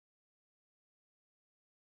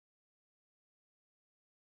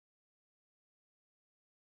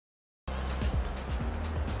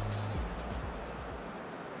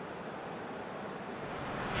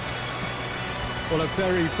Well, a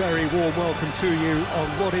very, very warm welcome to you on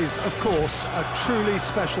what is, of course, a truly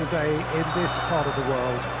special day in this part of the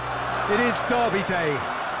world. It is Derby Day,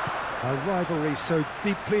 a rivalry so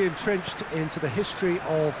deeply entrenched into the history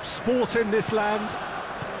of sport in this land.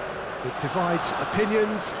 It divides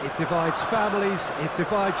opinions, it divides families, it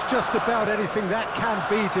divides just about anything that can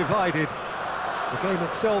be divided. The game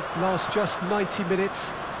itself lasts just 90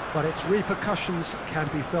 minutes, but its repercussions can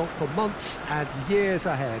be felt for months and years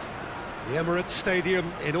ahead. The Emirates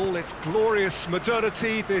Stadium, in all its glorious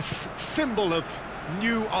modernity, this symbol of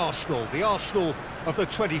new Arsenal, the Arsenal of the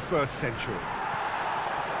 21st century.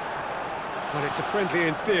 Well, it's a friendly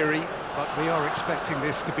in theory, but we are expecting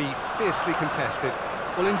this to be fiercely contested.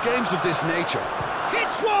 Well, in games of this nature...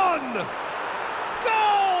 Hits one!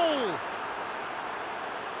 Goal!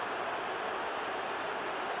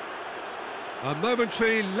 A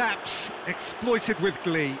momentary lapse exploited with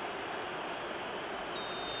glee.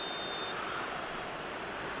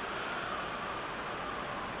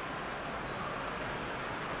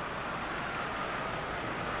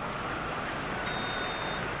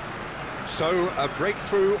 So, a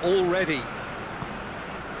breakthrough already.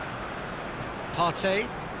 Partey.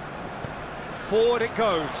 Forward it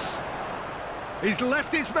goes. He's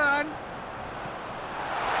left his man.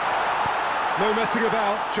 No messing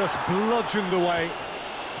about, just bludgeoned away.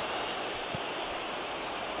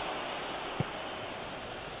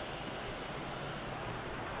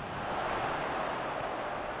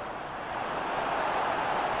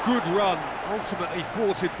 Good run, ultimately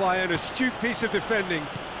thwarted by an astute piece of defending.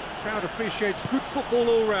 Crowd appreciates good football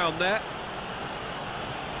all round there.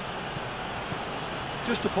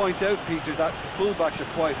 Just to point out, Peter, that the fullbacks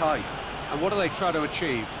are quite high. And what do they try to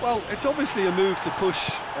achieve? Well, it's obviously a move to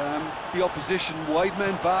push the opposition wide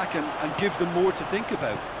men back and give them more to think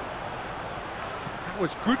about. That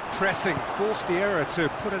was good pressing, forced the error to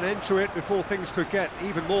put an end to it before things could get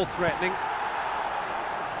even more threatening.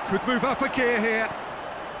 Could move up a gear here.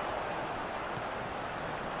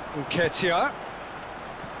 Nketiah.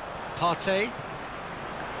 Partey.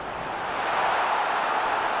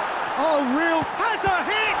 Oh, real... has a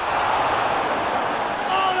hit!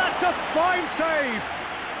 Oh, that's a fine save!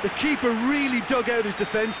 The keeper really dug out his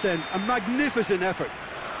defence then. A magnificent effort.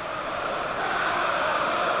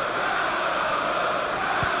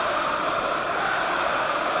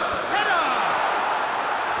 Header!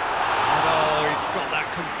 Oh, he's got that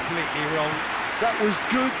completely wrong. That was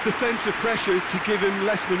good defensive pressure to give him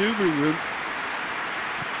less manoeuvring room.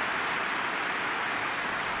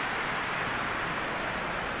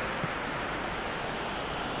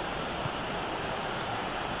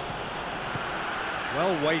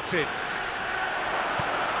 Well weighted.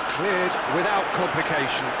 Cleared without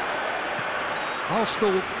complication.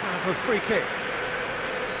 Arsenal have a free kick.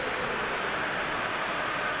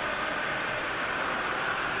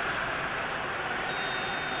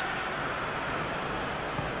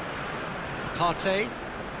 Partey.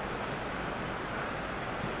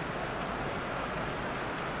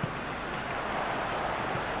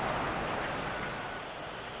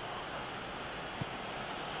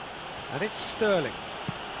 And it's Sterling.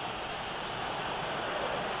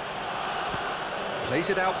 Plays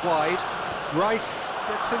it out wide. Rice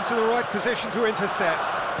gets into the right position to intercept.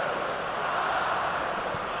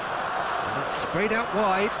 And it's sprayed out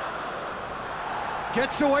wide.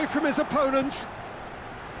 Gets away from his opponent.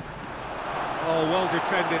 Oh, well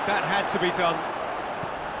defended. That had to be done.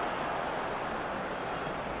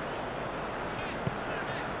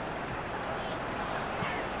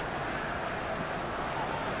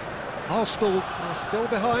 Arsenal are still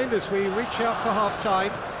behind as we reach out for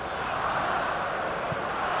half-time.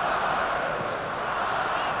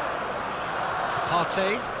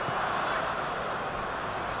 Partey.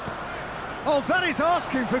 Oh, that is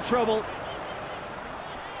asking for trouble.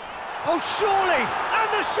 Oh, surely! And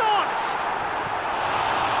the shot!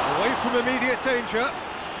 Away from immediate danger.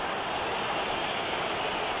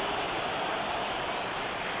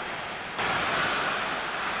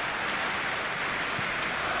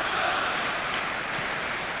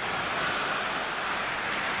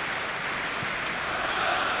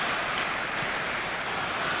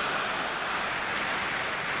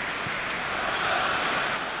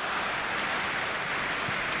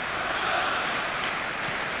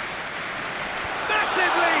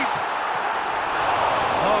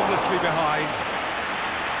 Behind.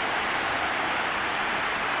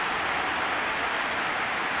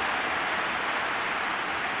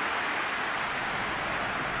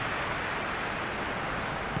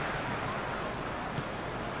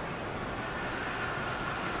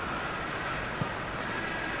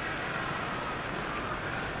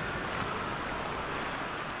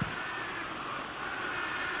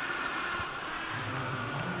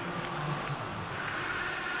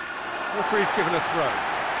 Referee's given a throw.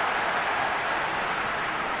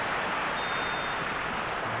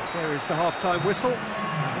 There is the half-time whistle.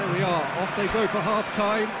 There we are, off they go for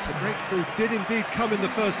half-time. The breakthrough did indeed come in the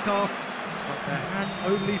first half, but there has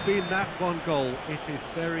only been that one goal. It is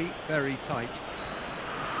very, very tight.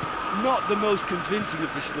 Not the most convincing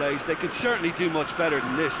of displays. They could certainly do much better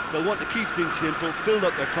than this. They'll want to keep things simple, build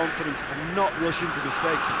up their confidence and not rush into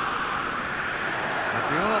mistakes. And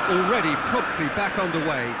we are already promptly back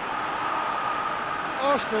underway.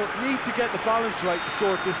 Arsenal need to get the balance right to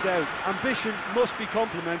sort this out. Ambition must be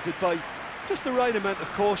complemented by just the right amount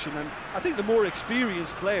of caution, and I think the more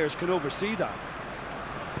experienced players can oversee that.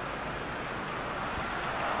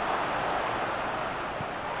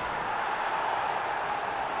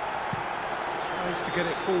 Tries to get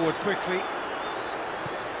it forward quickly.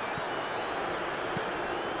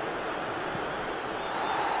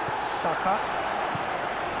 Saka.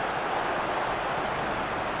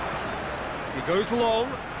 He goes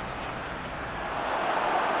long.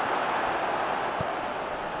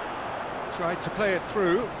 Tried to play it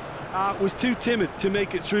through. Was too timid to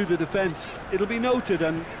make it through the defence. It'll be noted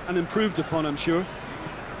and improved upon, I'm sure.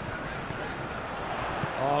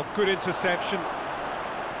 Oh, good interception.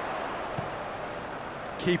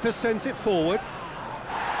 Keeper sends it forward.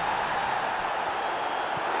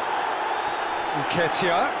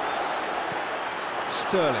 Nketiah.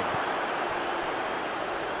 Sterling.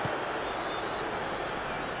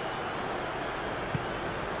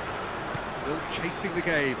 Still chasing the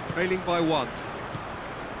game, trailing by one.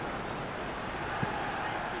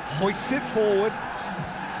 Hoists it forward.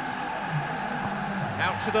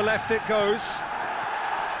 Out to the left it goes.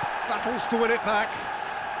 Battles to win it back.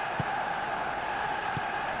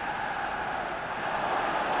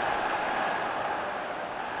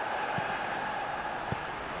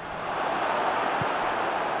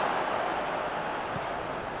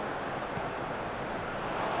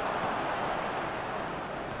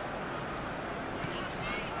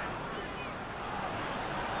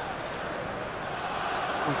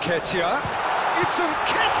 Nketiah. It's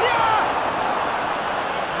Nketiah!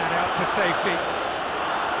 And out to safety.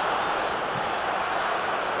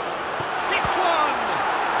 It's one!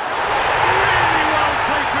 Really well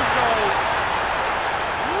taken goal.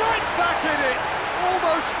 Right back in it.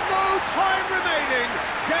 Almost no time remaining.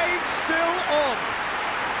 Game still on.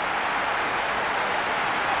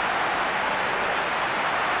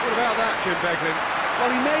 What about that, Jim Beglin? Well,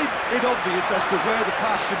 he made it obvious as to where the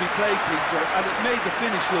pass should be played, Peter, and it made the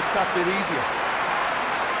finish look that bit easier.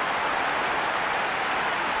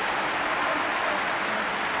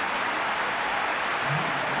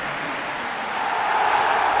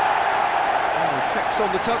 Checks on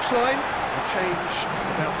the touchline. A change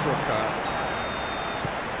about to occur.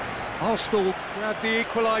 Arsenal grab the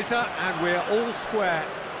equaliser and we're all square.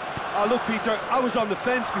 Look, Peter, I was on the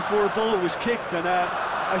fence before a ball was kicked, and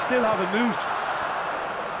I still haven't moved.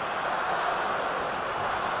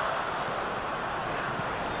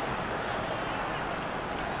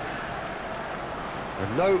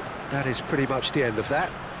 And no, that is pretty much the end of that.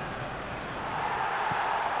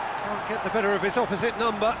 Can't get the better of his opposite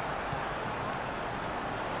number.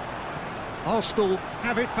 Arsenal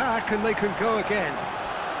have it back and they can go again.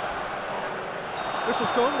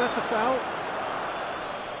 Whistle's gone, that's a foul.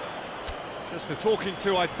 Just a talking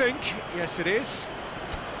to, I think. Yes, it is.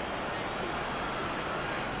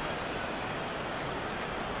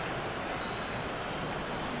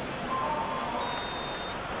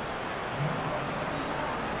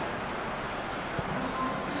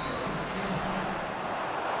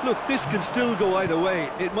 Look, this can still go either way.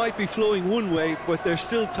 It might be flowing one way, but there's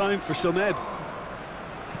still time for some ebb.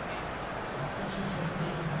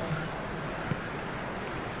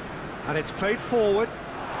 And it's played forward.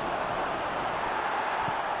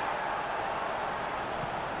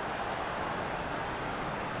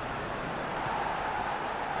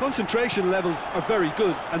 Concentration levels are very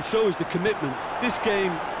good, and so is the commitment. This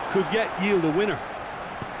game could yet yield a winner.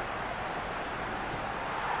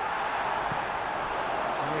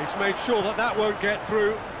 He's made sure that that won't get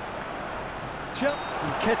through.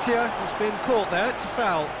 Nketiah has been caught there, it's a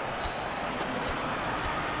foul.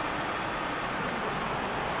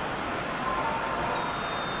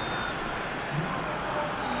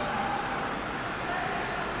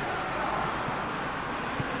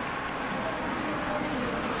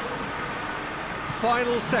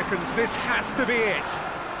 Final seconds, this has to be it.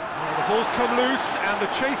 Well, the ball's come loose and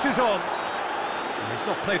the chase is on. He's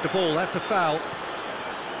not played the ball, that's a foul.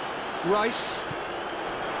 Rice.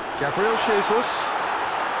 Gabriel Jesus.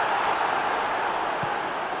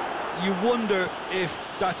 you wonder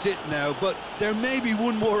if that's it now, but there may be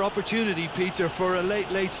one more opportunity, Peter, for a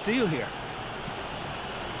late steal here.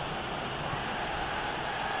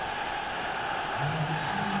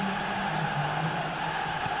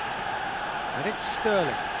 And it's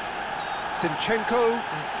Sterling. Zinchenko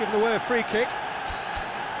has given away a free kick.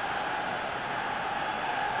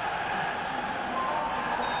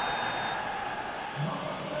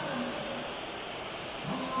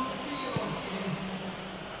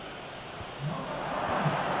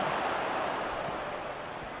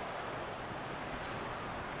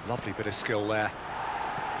 Lovely bit of skill there.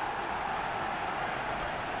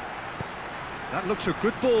 That looks a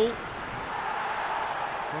good ball.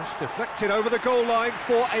 Cross deflected over the goal line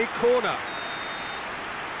for a corner.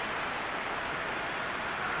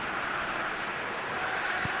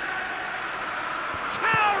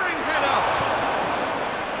 Towering header!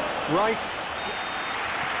 Rice.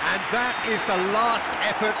 And that is the last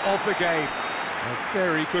effort of the game. A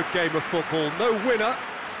very good game of football. No winner,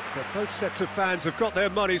 but both sets of fans have got their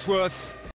money's worth.